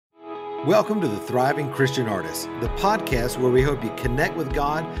Welcome to the Thriving Christian Artist, the podcast where we hope you connect with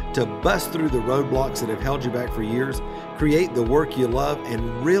God to bust through the roadblocks that have held you back for years, create the work you love,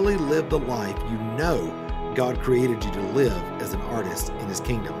 and really live the life you know God created you to live as an artist in His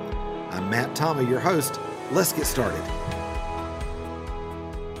kingdom. I'm Matt Tommey, your host. Let's get started.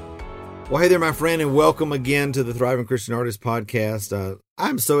 Well, hey there, my friend, and welcome again to the Thriving Christian Artist podcast.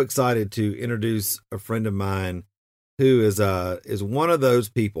 I'm so excited to introduce a friend of mine who is one of those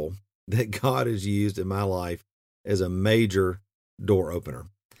people that God has used in my life as a major door opener.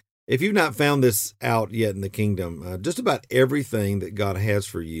 If you've not found this out yet in the kingdom, just about everything that God has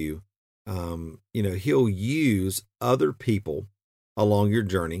for you, He'll use other people along your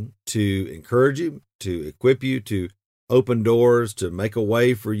journey to encourage you, to equip you, to open doors, to make a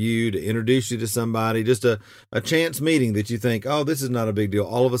way for you, to introduce you to somebody, just a chance meeting that you think, oh, this is not a big deal.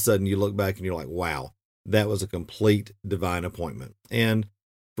 All of a sudden you look back and you're like, wow, that was a complete divine appointment. And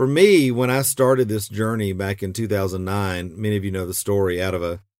for me, when I started this journey back in 2009, many of you know the story, out of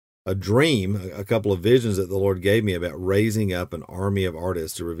a dream, a couple of visions that the Lord gave me about raising up an army of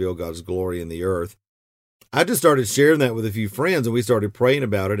artists to reveal God's glory in the earth. I just started sharing that with a few friends, and we started praying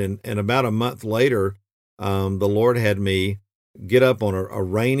about it. And about a month later, the Lord had me get up on a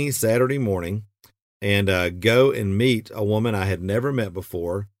rainy Saturday morning and go and meet a woman I had never met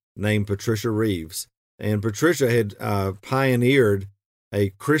before named Patricia Reeves. And Patricia had pioneered a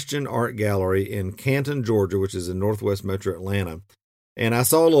Christian art gallery in Canton, Georgia, which is in northwest metro Atlanta. And I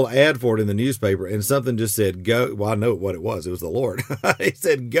saw a little ad for it in the newspaper, and something just said, go. Well, I know what it was. It was the Lord. He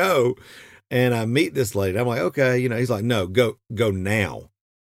said, go. And I meet this lady. I'm like, okay. He's like, no, go now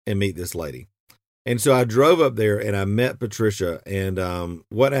and meet this lady. And so I drove up there and I met Patricia. And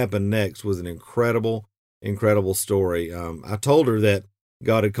what happened next was an incredible, incredible story. I told her that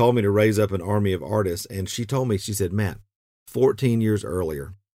God had called me to raise up an army of artists. And she told me, she said, Matt, 14 years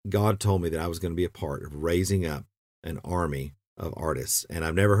earlier, God told me that I was going to be a part of raising up an army of artists. And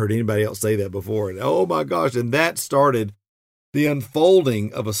I've never heard anybody else say that before. And oh my gosh. And that started the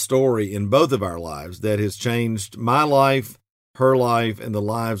unfolding of a story in both of our lives that has changed my life, her life, and the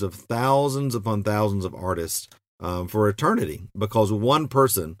lives of thousands upon thousands of artists for eternity, because one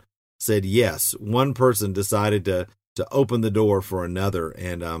person said yes. One person decided to open the door for another.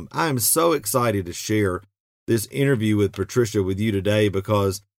 And I'm so excited to share this interview with Patricia with you today,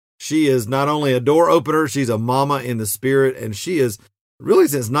 because she is not only a door opener, she's a mama in the spirit, and she has really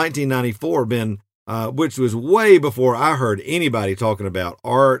since 1994 been, which was way before I heard anybody talking about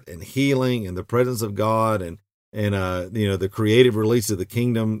art and healing and the presence of God and the creative release of the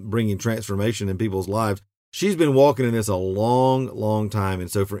kingdom, bringing transformation in people's lives. She's been walking in this a long, long time.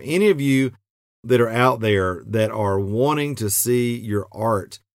 And so for any of you that are out there that are wanting to see your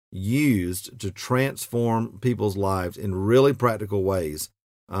art used to transform people's lives in really practical ways,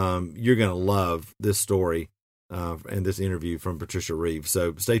 you're going to love this story and this interview from Patricia Reeves.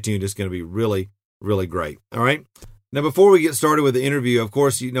 So stay tuned. It's going to be really, really great. All right. Now, before we get started with the interview, of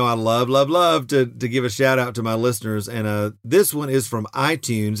course, you know I love to give a shout out to my listeners. And this one is from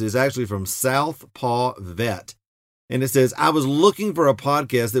iTunes. It's actually from Southpaw Vet. And it says, I was looking for a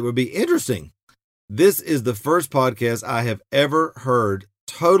podcast that would be interesting. This is the first podcast I have ever heard.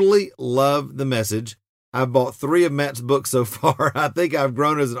 Totally love the message. I've bought 3 of Matt's books so far. I think I've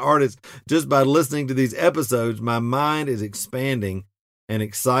grown as an artist just by listening to these episodes. My mind is expanding and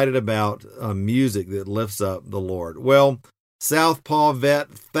excited about music that lifts up the Lord. Well, Southpaw Vet,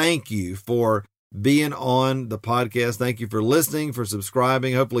 thank you for being on the podcast. Thank you for listening, for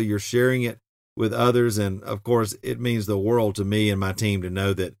subscribing. Hopefully you're sharing it with others. And of course, it means the world to me and my team to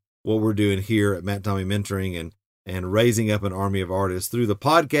know that what we're doing here at Matt Tommey Mentoring and raising up an army of artists through the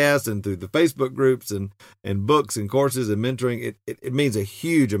podcast and through the Facebook groups and books and courses and mentoring, it means a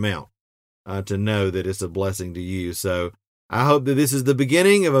huge amount to know that it's a blessing to you. So I hope that this is the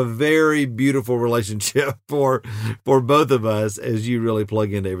beginning of a very beautiful relationship for both of us as you really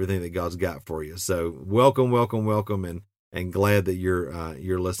plug into everything that God's got for you. So welcome, and glad that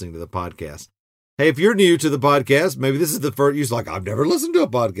you're listening to the podcast. Hey, if you're new to the podcast, maybe this is the first, you're like, I've never listened to a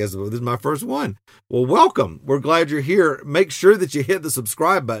podcast. This is my first one. Well, welcome. We're glad you're here. Make sure that you hit the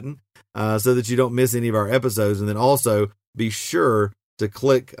subscribe button so that you don't miss any of our episodes. And then also be sure to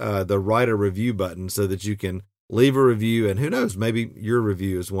click the write a review button so that you can leave a review. And who knows, maybe your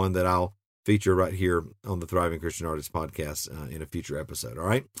review is one that I'll feature right here on the Thriving Christian Artist podcast in a future episode. All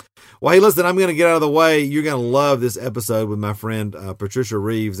right. Well, hey, listen, I'm going to get out of the way. You're going to love this episode with my friend Patricia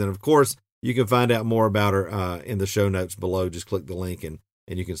Reeves. And of course, you can find out more about her in the show notes below. Just click the link and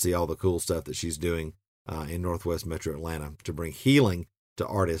you can see all the cool stuff that she's doing in Northwest Metro Atlanta to bring healing to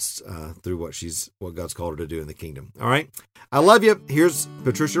artists through what God's called her to do in the kingdom. All right. I love you. Here's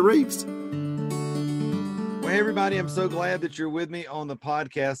Patricia Reeves. Well, hey, everybody, I'm so glad that you're with me on the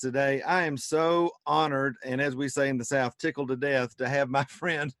podcast today. I am so honored, and as we say in the South, tickled to death to have my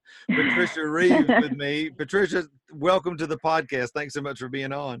friend Patricia Reeves with me. Patricia, welcome to the podcast. Thanks so much for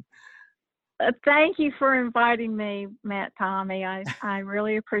being on. Thank you for inviting me, Matt Tommy. I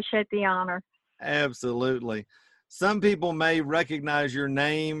really appreciate the honor. Absolutely. Some people may recognize your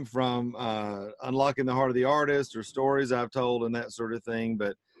name from Unlocking the Heart of the Artist or stories I've told and that sort of thing.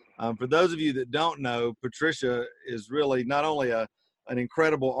 But for those of you that don't know, Patricia is really not only an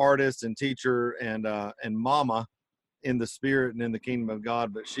incredible artist and teacher and mama in the spirit and in the kingdom of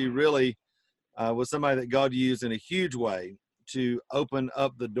God, but she really was somebody that God used in a huge way to open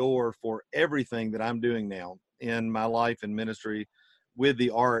up the door for everything that I'm doing now in my life and ministry with the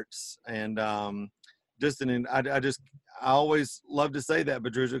arts. And I always love to say that,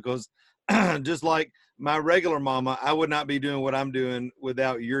 Patricia, because just like my regular mama, I would not be doing what I'm doing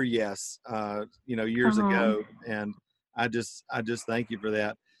without your yes, years ago. And I just thank you for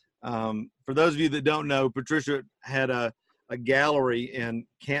that. For those of you that don't know, Patricia had a gallery in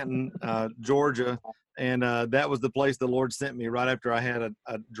Canton, Georgia. And that was the place the Lord sent me right after I had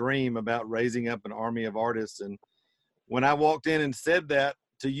a dream about raising up an army of artists. And when I walked in and said that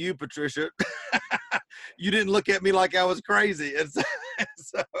to you, Patricia, you didn't look at me like I was crazy. And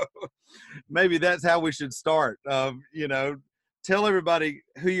so maybe that's how we should start. Tell everybody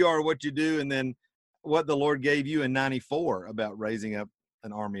who you are, what you do, and then what the Lord gave you in '94 about raising up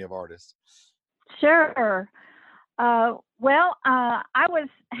an army of artists. Sure. I was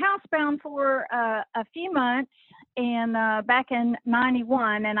housebound for a few months and back in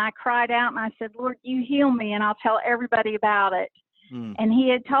 '91, and I cried out and I said, Lord, you heal me and I'll tell everybody about it. And he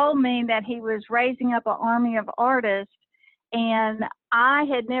had told me that he was raising up an army of artists, and I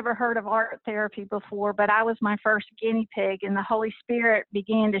had never heard of art therapy before, but I was my first guinea pig, and the Holy Spirit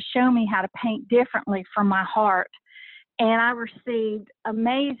began to show me how to paint differently from my heart. And I received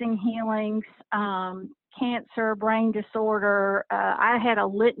amazing healings, cancer, brain disorder. I had a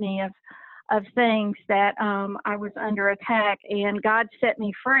litany of things that I was under attack, and God set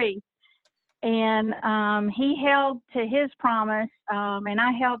me free. And he held to his promise, and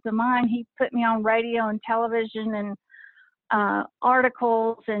I held to mine. He put me on radio and television and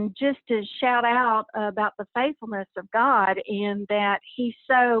articles, and just to shout out about the faithfulness of God and that he's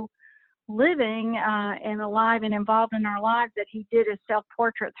so living and alive and involved in our lives that he did a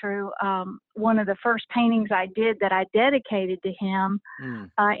self-portrait through one of the first paintings I did that I dedicated to him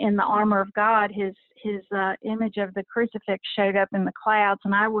in the armor of God. His image of the crucifix showed up in the clouds,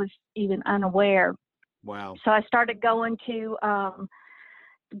 and I was even unaware. Wow. So I started going to,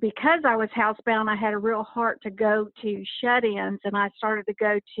 because I was housebound, I had a real heart to go to shut-ins, and I started to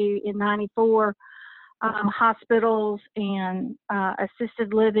go to, in '94, hospitals and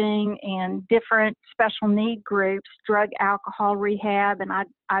assisted living and different special need groups, drug, alcohol rehab. And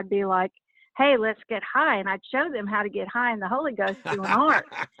I'd be like, hey, let's get high. And I'd show them how to get high in the Holy Ghost doing art.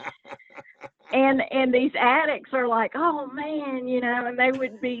 And these addicts are like, oh man, and they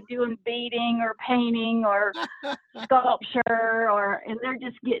would be doing beading or painting or sculpture and they're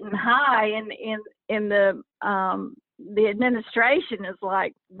just getting high. And in the administration is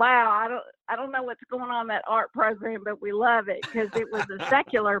like, wow, I don't know what's going on in that art program, but we love it because it was a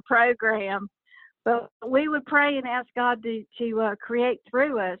secular program. But we would pray and ask God to create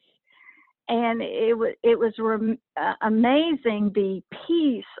through us. And it was amazing, the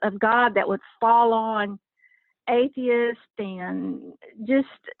peace of God that would fall on atheists and just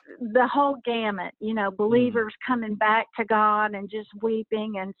the whole gamut, believers coming back to God and just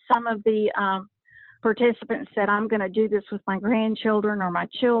weeping. And some of the participants said, I'm going to do this with my grandchildren or my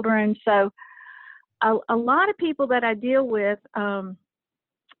children. So a lot of people that I deal with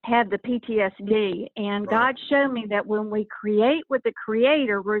have the PTSD, and Right. God showed me that when we create with the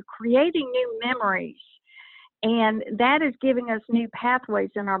Creator, we're creating new memories, and that is giving us new pathways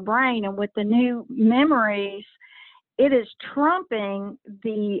in our brain. And with the new memories, it is trumping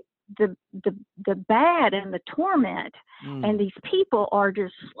the bad and the torment. And these people are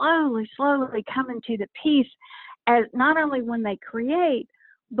just slowly coming to the peace, as not only when they create,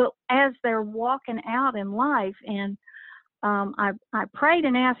 but as they're walking out in life. And I prayed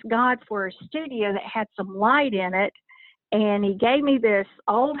and asked God for a studio that had some light in it, and he gave me this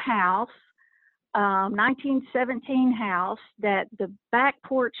old house, 1917 house, that the back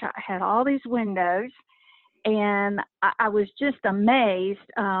porch had all these windows. And I was just amazed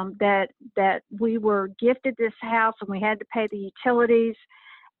that we were gifted this house, and we had to pay the utilities.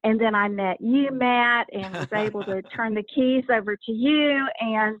 And then I met you, Matt, and was able to turn the keys over to you.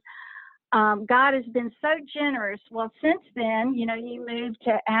 And God has been so generous. Well, since then, you moved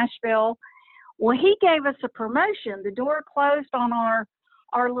to Asheville. Well, he gave us a promotion. The door closed on our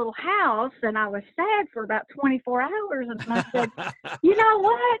little house, and I was sad for about 24 hours. And I said, you know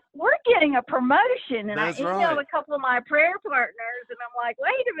what? We're getting a promotion. And That's I emailed right. a couple of my prayer partners, and I'm like,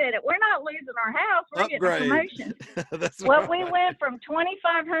 wait a minute. We're not losing our house. We're Upgrade. getting a promotion. That's Well, right. we went from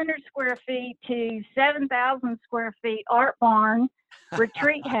 2,500 square feet to 7,000 square feet art barn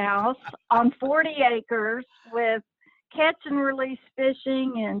retreat house on 40 acres with catch and release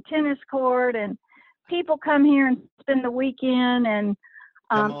fishing and tennis court, and people come here and spend the weekend, and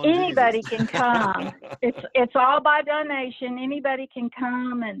anybody can come. It's all by donation. Anybody can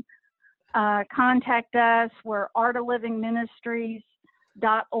come and contact us. We're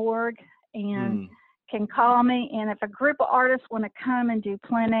artoflivingministries.org and can call me. And if a group of artists want to come and do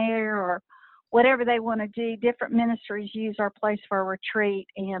plein air or whatever they want to do, different ministries use our place for a retreat.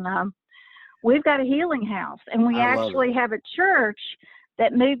 And we've got a healing house, and we actually have a church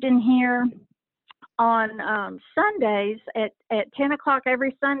that moved in here on Sundays at 10 o'clock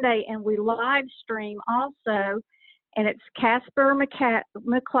every Sunday, and we live stream also, and it's Casper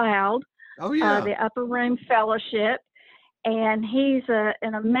McLeod, the Upper Room Fellowship, and he's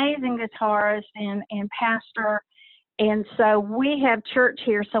an amazing guitarist and pastor. And so we have church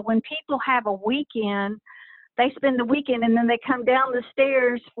here. So when people have a weekend, they spend the weekend, and then they come down the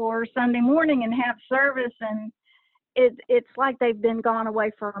stairs for Sunday morning and have service, and it's like they've been gone away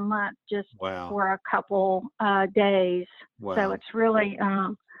for a month just for a couple days. Wow. So it's really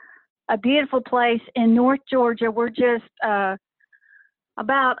a beautiful place in North Georgia. We're just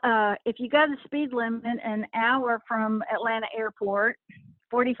about, if you go the speed limit, an hour from Atlanta Airport,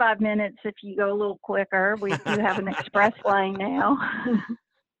 45 minutes if you go a little quicker. We do have an express lane now.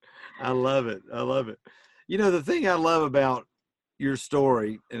 I love it. I love it. The thing I love about your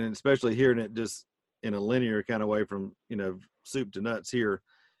story, and especially hearing it just in a linear kind of way from, soup to nuts here,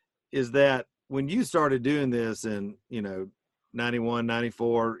 is that when you started doing this in, 91,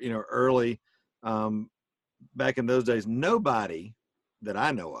 94, early, back in those days, nobody that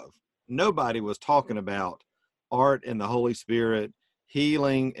I know of, nobody was talking about art and the Holy Spirit,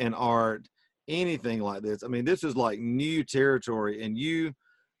 healing and art, anything like this. I mean, this is like new territory, and you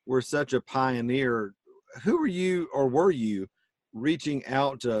were such a pioneer. Who were you reaching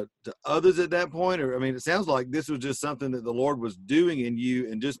out to others at that point? Or, I mean, it sounds like this was just something that the Lord was doing in you,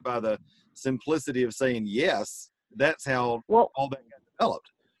 and just by the simplicity of saying yes, that's how all that got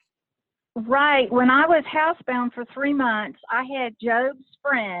developed. Right. When I was housebound for 3 months, I had Job's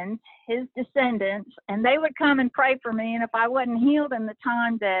friends, his descendants, and they would come and pray for me. And if I wasn't healed in the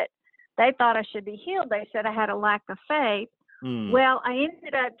time that they thought I should be healed, they said I had a lack of faith. Well, I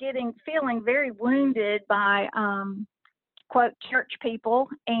ended up feeling very wounded by, quote, church people.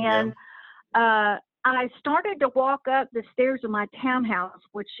 And I started to walk up the stairs of my townhouse,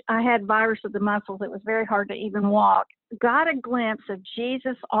 which I had virus of the muscles. It was very hard to even walk. Got a glimpse of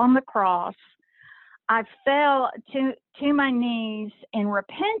Jesus on the cross. I fell to my knees and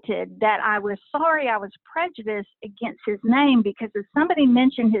repented that I was sorry I was prejudiced against his name, because if somebody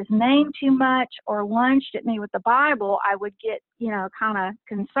mentioned his name too much or lunged at me with the Bible, I would get, kind of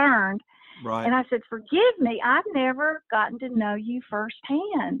concerned. Right. And I said, forgive me, I've never gotten to know you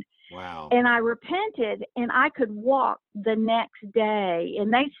firsthand. Wow. And I repented, and I could walk the next day.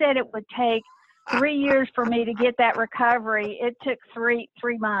 And they said it would take 3 years for me to get that recovery. It took three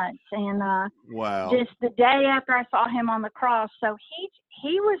months. And just the day after I saw him on the cross. So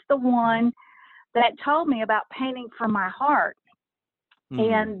he was the one that told me about painting from my heart.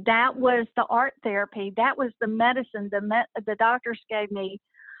 And that was the art therapy. That was the medicine. The doctors gave me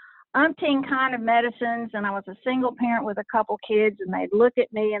umpteen kind of medicines, and I was a single parent with a couple kids, and they'd look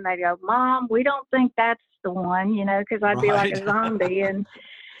at me and they'd go, Mom, we don't think that's the one, because I'd be like a zombie. And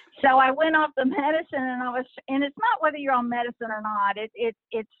so I went off the medicine, and it's not whether you're on medicine or not. It's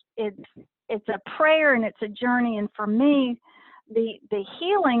a prayer, and it's a journey. And for me, the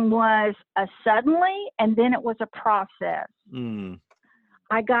healing was a suddenly, and then it was a process.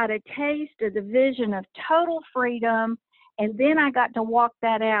 I got a taste of the vision of total freedom. And then I got to walk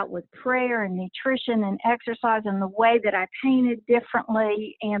that out with prayer and nutrition and exercise, and the way that I painted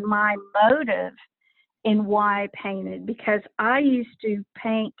differently, and my motive in why I painted, because I used to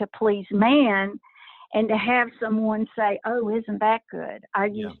paint to please man and to have someone say, oh, isn't that good? I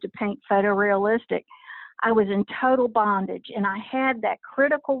used to paint photorealistic. I was in total bondage, and I had that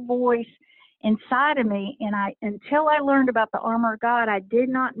critical voice inside of me. And until I learned about the armor of God, I did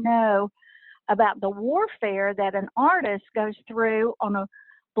not know about the warfare that an artist goes through on a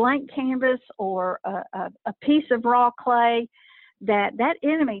blank canvas or a piece of raw clay, that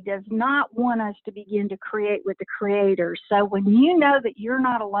enemy does not want us to begin to create with the Creator. So when you know that you're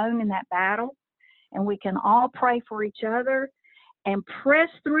not alone in that battle, and we can all pray for each other and press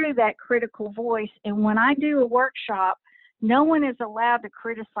through that critical voice. And when I do a workshop, no one is allowed to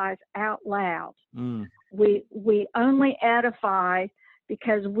criticize out loud. We only edify,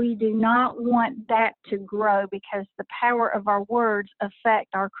 because we do not want that to grow, because the power of our words affect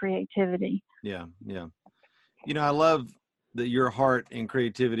our creativity. Yeah. I love that your heart and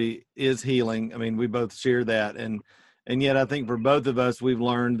creativity is healing. I mean, we both share that. And yet I think for both of us, we've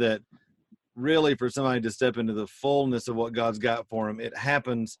learned that really for somebody to step into the fullness of what God's got for them, it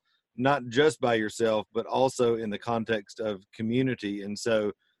happens not just by yourself, but also in the context of community. And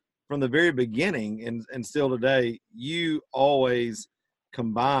so from the very beginning and still today, you always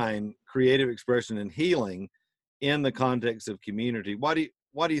combine creative expression and healing in the context of community. Why do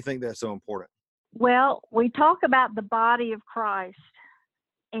you think that's so important? Well, we talk about the body of Christ,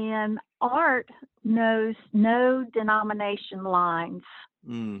 and art knows no denomination lines.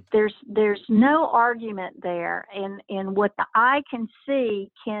 There's no argument there, and what the eye can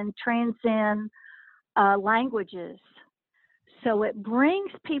see can transcend languages. So it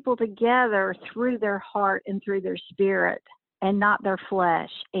brings people together through their heart and through their spirit, and not their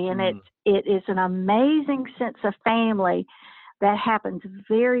flesh. And it is an amazing sense of family that happens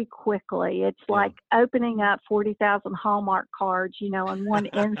very quickly. It's like opening up 40,000 Hallmark cards, in one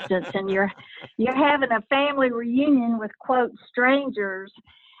instance, and you're having a family reunion with, quote, strangers,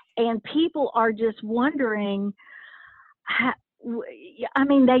 and people are just wondering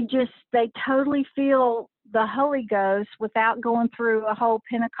they totally feel the Holy Ghost without going through a whole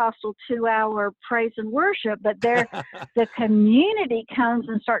Pentecostal 2-hour praise and worship, but the community comes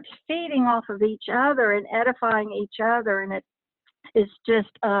and starts feeding off of each other and edifying each other, and it's just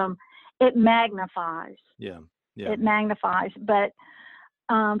it magnifies. It magnifies. But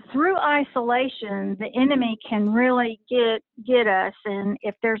through isolation, the enemy can really get us. And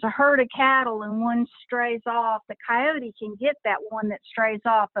if there's a herd of cattle and one strays off, the coyote can get that one that strays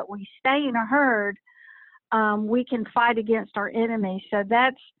off. But we stay in a herd, we can fight against our enemy. So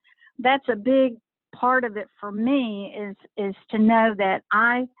that's a big part of it for me, is to know that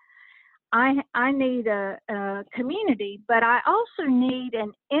I need a community, but I also need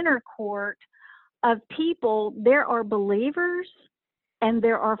an inner court of people. There are believers and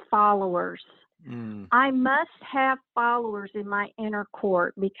there are followers. I must have followers in my inner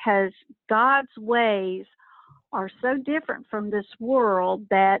court, because God's ways are so different from this world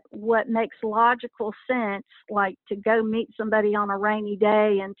that what makes logical sense, like to go meet somebody on a rainy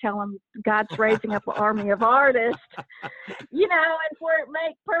day and tell them God's raising up an army of artists, and where it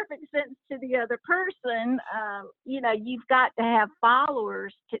makes perfect sense to the other person, you've got to have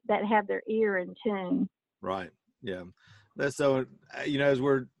followers that have their ear in tune. Right. Yeah. That's so, as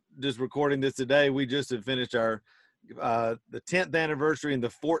we're just recording this today, we just have finished our the 10th anniversary and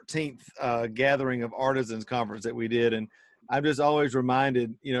the 14th gathering of artisans conference that we did. And I'm just always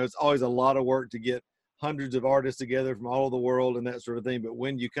reminded, it's always a lot of work to get hundreds of artists together from all over the world and that sort of thing. But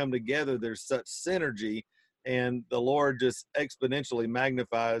when you come together, there's such synergy, and the Lord just exponentially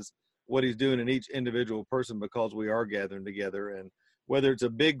magnifies what he's doing in each individual person, because we are gathering together. And whether it's a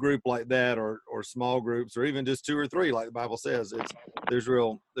big group like that or small groups, or even just 2 or 3, like the Bible says, there's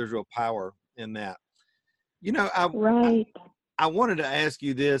real power in that. Right. I wanted to ask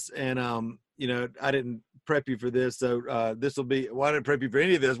you this, and I didn't prep you for this, so this will be. Well, I didn't prep you for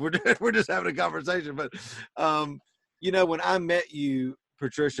any of this. We're just having a conversation. But when I met you,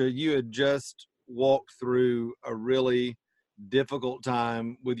 Patricia, you had just walked through a really difficult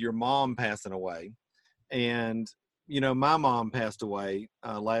time with your mom passing away, and my mom passed away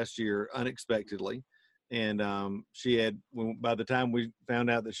last year unexpectedly, and she had. By the time we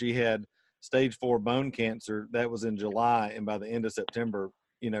found out that she had stage 4 bone cancer, that was in July, and by the end of September,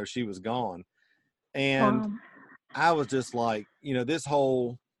 she was gone. And I was just like, this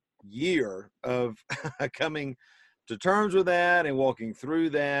whole year of coming to terms with that and walking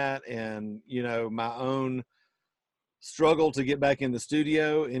through that, and my own struggle to get back in the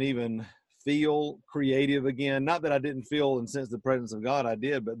studio and even feel creative again. Not that I didn't feel and sense the presence of God, I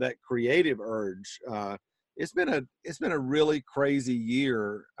did, but that creative urge. It's been a really crazy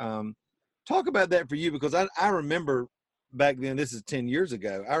year. Talk about that for you, because I remember back then, this is 10 years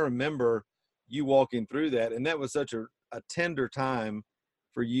ago, I remember you walking through that, and that was such a tender time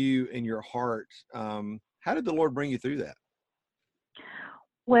for you and your heart. How did the Lord bring you through that?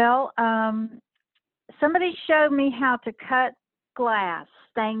 Well, somebody showed me how to cut glass,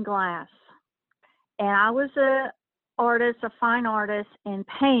 stained glass. And I was a artist, a fine artist, and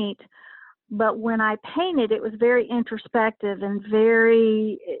paint. But when I painted, it was very introspective and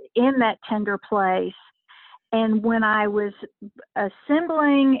very in that tender place. And when I was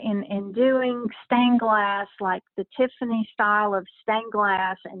assembling and doing stained glass, like the Tiffany style of stained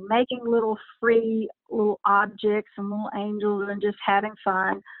glass, and making little free little objects and little angels and just having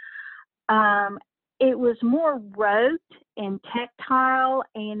fun, it was more rote and tactile,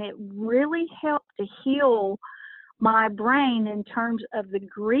 and it really helped to heal my brain in terms of the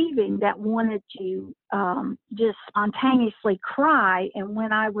grieving that wanted to just spontaneously cry. And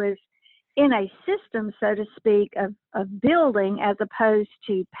when I was in a system, so to speak, of building as opposed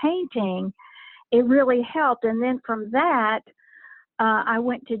to painting, it really helped. And then from that, I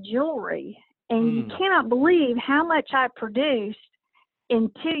went to jewelry. And you cannot believe how much I produced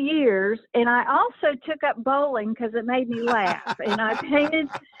in 2 years. And I also took up bowling because it made me laugh. And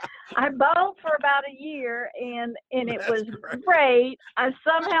I bowled for about a year, and it was great.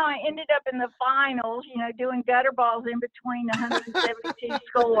 Somehow I ended up in the finals, doing gutter balls in between 172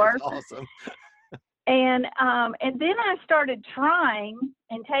 scores. Awesome. And then I started trying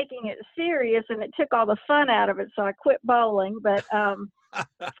and taking it serious, and it took all the fun out of it. So I quit bowling. But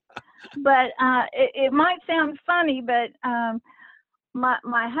it might sound funny, but my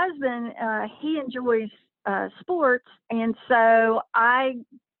husband, he enjoys sports, and so I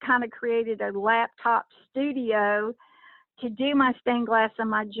kind of created a laptop studio to do my stained glass and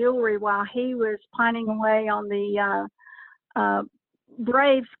my jewelry while he was pining away on the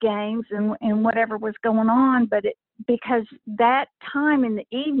Braves games and whatever was going on. But because that time in the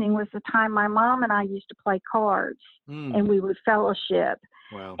evening was the time my mom and I used to play cards, and we would fellowship.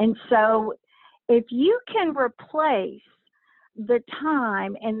 Wow. And so if you can replace the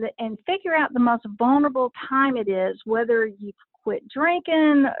time and figure out the most vulnerable time it is, whether you've quit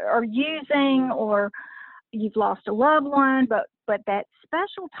drinking or using, or you've lost a loved one, but that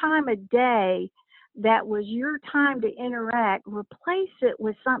special time of day that was your time to interact, replace it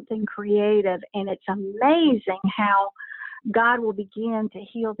with something creative, and it's amazing how God will begin to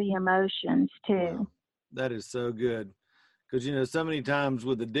heal the emotions too. Wow. That is so good. Because, so many times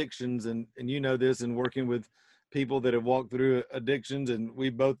with addictions, and this, and working with people that have walked through addictions, and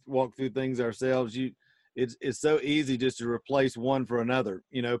we both walk through things ourselves, it's so easy just to replace one for another.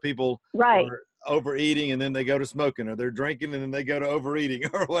 People are overeating and then they go to smoking, or they're drinking and then they go to overeating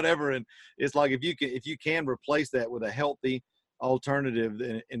or whatever. And it's like, if you can replace that with a healthy alternative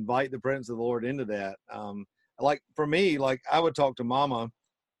and invite the presence of the Lord into that. Like for me, like I would talk to Mama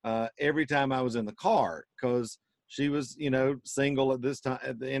every time I was in the car, because she was, single at this time,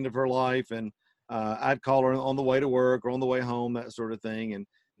 at the end of her life. And I'd call her on the way to work or on the way home, that sort of thing. And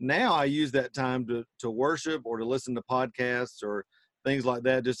now I use that time to worship or to listen to podcasts or things like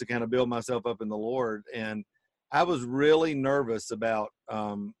that, just to kind of build myself up in the Lord. And I was really nervous about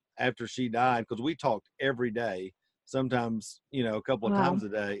after she died, because we talked every day, sometimes, a couple of times a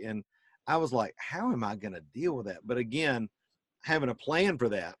day. And I was like, how am I going to deal with that? But again, having a plan for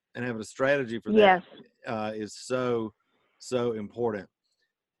that and having a strategy for that is so, so important.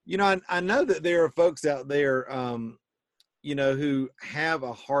 I know that there are folks out there, who have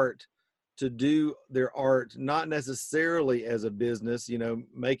a heart to do their art, not necessarily as a business,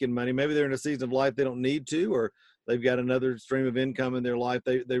 making money. Maybe they're in a season of life they don't need to, or they've got another stream of income in their life.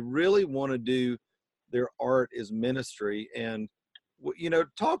 They really want to do their art as ministry. And,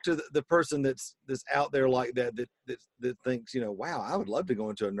 talk to the person that's out there like that thinks, wow, I would love to go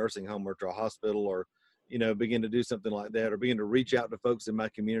into a nursing home or to a hospital, or, begin to do something like that, or begin to reach out to folks in my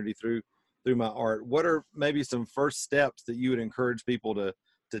community through my art. What are maybe some first steps that you would encourage people to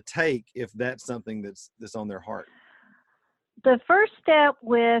take if that's something that's on their heart? The first step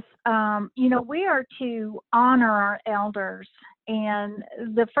with, we are to honor our elders. And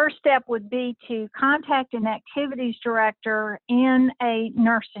the first step would be to contact an activities director in a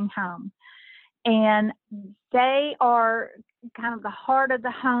nursing home. And they are kind of the heart of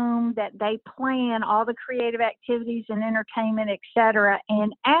the home, that they plan all the creative activities and entertainment, etc.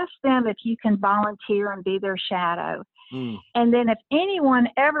 And ask them if you can volunteer and be their shadow. And then if anyone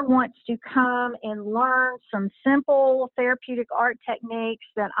ever wants to come and learn some simple therapeutic art techniques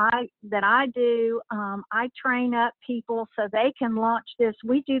that I do, I train up people so they can launch this.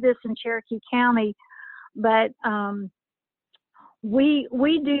 We do this in Cherokee County, but we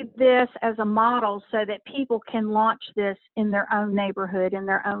do this as a model so that people can launch this in their own neighborhood, in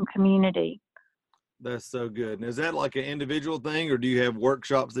their own community. That's so good. And is that like an individual thing, or do you have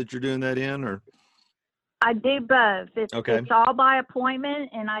workshops that you're doing that in, or? I do both. It's all by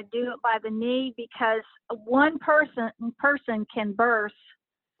appointment, and I do it by the need, because one person can birth,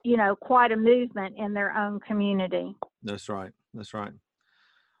 quite a movement in their own community. That's right. That's right.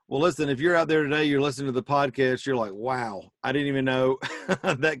 Well, listen, if you're out there today, you're listening to the podcast, you're like, wow, I didn't even know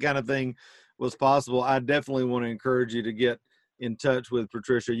that kind of thing was possible. I definitely want to encourage you to get in touch with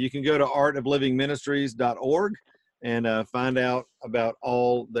Patricia. You can go to artoflivingministries.org and find out about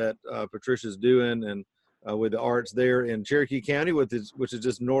all that Patricia's doing and with the arts there in Cherokee County, which is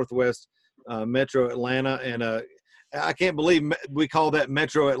just northwest Metro Atlanta. And I can't believe we call that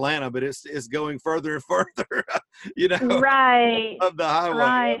Metro Atlanta, but it's going further and further, right, of the highway.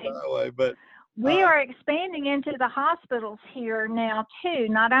 right. Of the highway. But we are expanding into the hospitals here now too.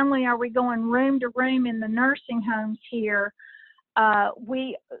 Not only are we going room to room in the nursing homes here,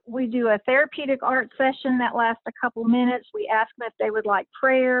 we do a therapeutic art session that lasts a couple minutes. We ask them if they would like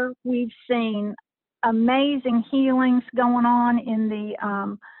prayer. We've seen amazing healings going on in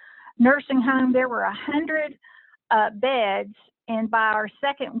the nursing home. There were 100 beds, and by our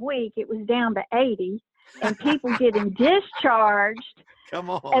second week, it was down to 80, and people getting discharged. Come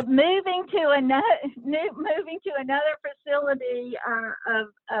on. And moving to another facility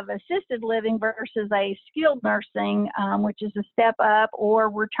of assisted living versus a skilled nursing, which is a step up, or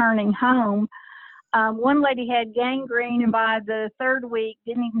returning home. One lady had gangrene, and by the third week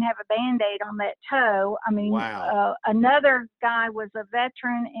didn't even have a Band-Aid on that toe. I mean, wow. Another guy was a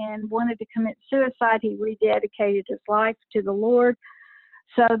veteran and wanted to commit suicide. He rededicated his life to the Lord.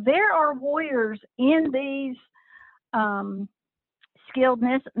 So there are warriors in these skilled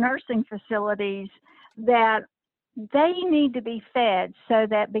nursing facilities that they need to be fed, so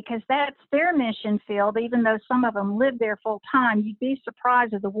that, because that's their mission field, even though some of them live there full time, you'd be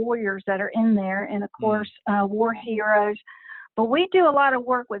surprised at the warriors that are in there, and of course, war heroes. But we do a lot of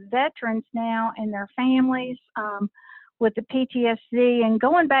work with veterans now and their families, with the PTSD, and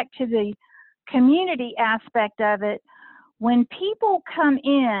going back to the community aspect of it. When people come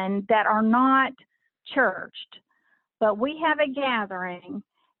in that are not churched, but we have a gathering,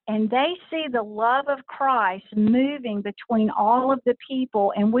 and they see the love of Christ moving between all of the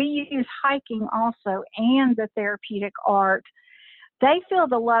people, and we use hiking also and the therapeutic art, they feel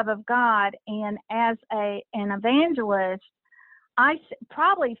the love of God. And as an evangelist,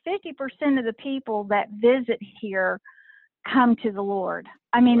 probably 50% of the people that visit here come to the Lord.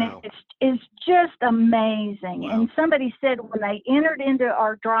 I mean, wow. it's just amazing. Wow. And somebody said when they entered into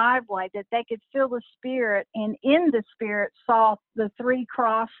our driveway that they could feel the Spirit, and in the Spirit saw the 3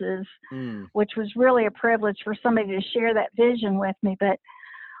 crosses, which was really a privilege for somebody to share that vision with me. But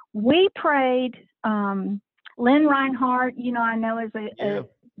we prayed. Lynn Reinhardt, I know is a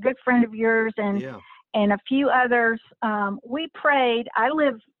good friend of yours, and a few others. We prayed.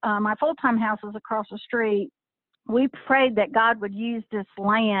 My full-time house is across the street. We prayed that God would use this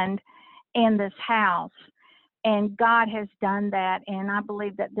land and this house, and God has done that, and I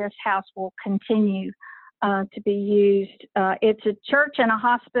believe that this house will continue to be used. It's a church and a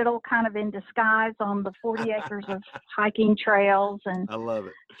hospital kind of in disguise on the 40 acres of hiking trails, and I love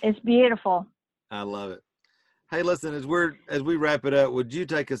it. It's beautiful. I love it. Hey, listen, as we wrap it up, would you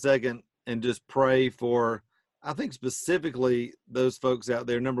take a second and just pray for, I think specifically those folks out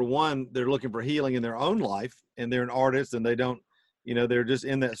there? Number one, they're looking for healing in their own life, and they're an artist, and they don't, they're just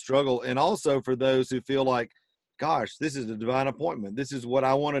in that struggle. And also for those who feel like, gosh, this is a divine appointment. This is what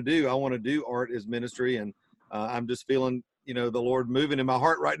I want to do. I want to do art as ministry. And I'm just feeling, the Lord moving in my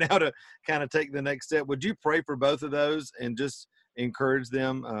heart right now to kind of take the next step. Would you pray for both of those and just encourage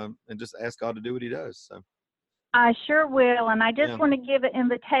them and just ask God to do what he does? So. I sure will, and I just want to give an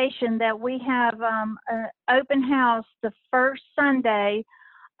invitation that we have an open house the first Sunday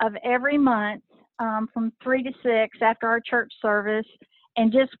of every month from 3 to 6 after our church service,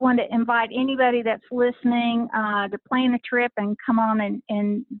 and just want to invite anybody that's listening to plan a trip and come on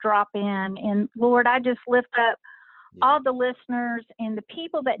and drop in. And Lord, I just lift up all the listeners and the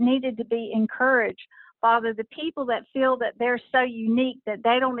people that needed to be encouraged. Father, the people that feel that they're so unique that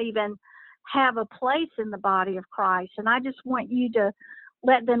they don't even have a place in the body of Christ. And I just want you to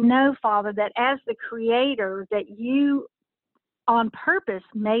let them know, Father, that as the Creator, that you on purpose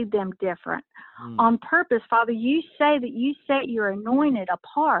made them different. On purpose, Father, you say that you set your anointed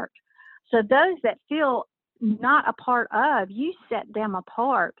apart. So those that feel not a part of, you set them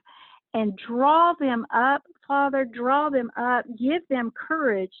apart. And draw them up, Father, draw them up, give them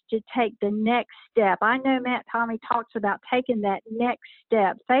courage to take the next step. I know Matt Tommy talks about taking that next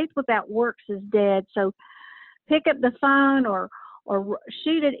step. Faith without works is dead. So pick up the phone or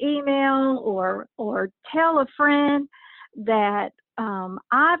shoot an email or tell a friend that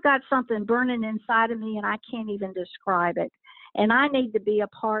I've got something burning inside of me and I can't even describe it. And I need to be a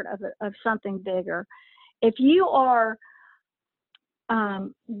part of something bigger. If you are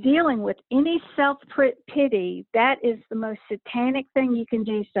dealing with any self-pity, that is the most satanic thing you can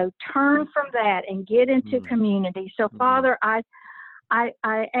do. So turn from that and get into community. So, Father, I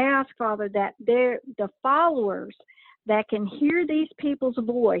ask, Father, that the followers that can hear these people's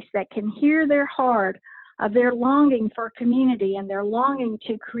voice, that can hear their heart of their longing for community and their longing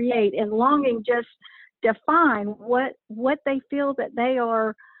to create and longing just define what they feel that they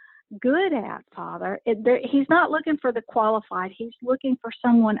are good at, Father. He's not looking for the qualified. He's looking for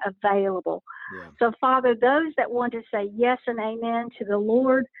someone available. Yeah. So, Father, those that want to say yes and amen to the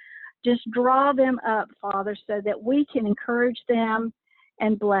Lord, just draw them up, Father, so that we can encourage them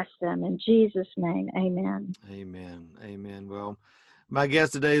and bless them. In Jesus' name, amen. Amen. Amen. Well, my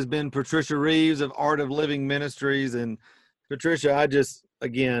guest today has been Patricia Reeves of Art of Living Ministries. And Patricia, I just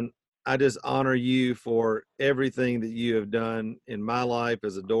honor you for everything that you have done in my life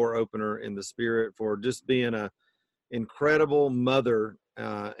as a door opener in the Spirit, for just being an incredible mother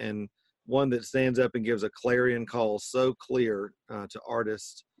and one that stands up and gives a clarion call so clear to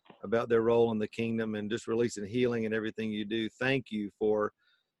artists about their role in the kingdom and just releasing healing and everything you do. Thank you for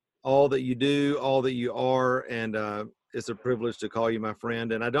all that you do, all that you are, and it's a privilege to call you my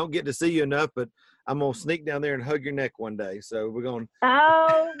friend. And I don't get to see you enough, but I'm going to sneak down there and hug your neck one day. So we're going.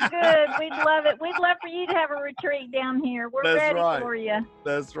 Oh, good. We'd love it. We'd love for you to have a retreat down here. We're ready for you.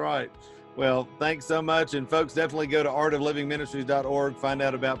 That's right. Well, thanks so much. And folks, definitely go to artoflivingministries.org, find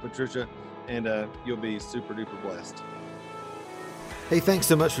out about Patricia, and you'll be super duper blessed. Hey, thanks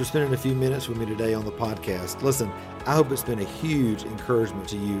so much for spending a few minutes with me today on the podcast. Listen, I hope it's been a huge encouragement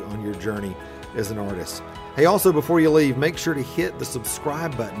to you on your journey as an artist. Hey, also, before you leave, make sure to hit the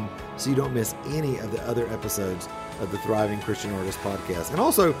subscribe button so you don't miss any of the other episodes of the Thriving Christian Artist podcast. And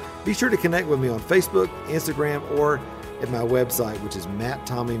also, be sure to connect with me on Facebook, Instagram, or at my website, which is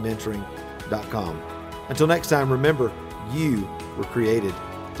matttommeymentoring.com. Until next time, remember, you were created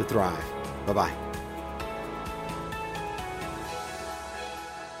to thrive. Bye-bye.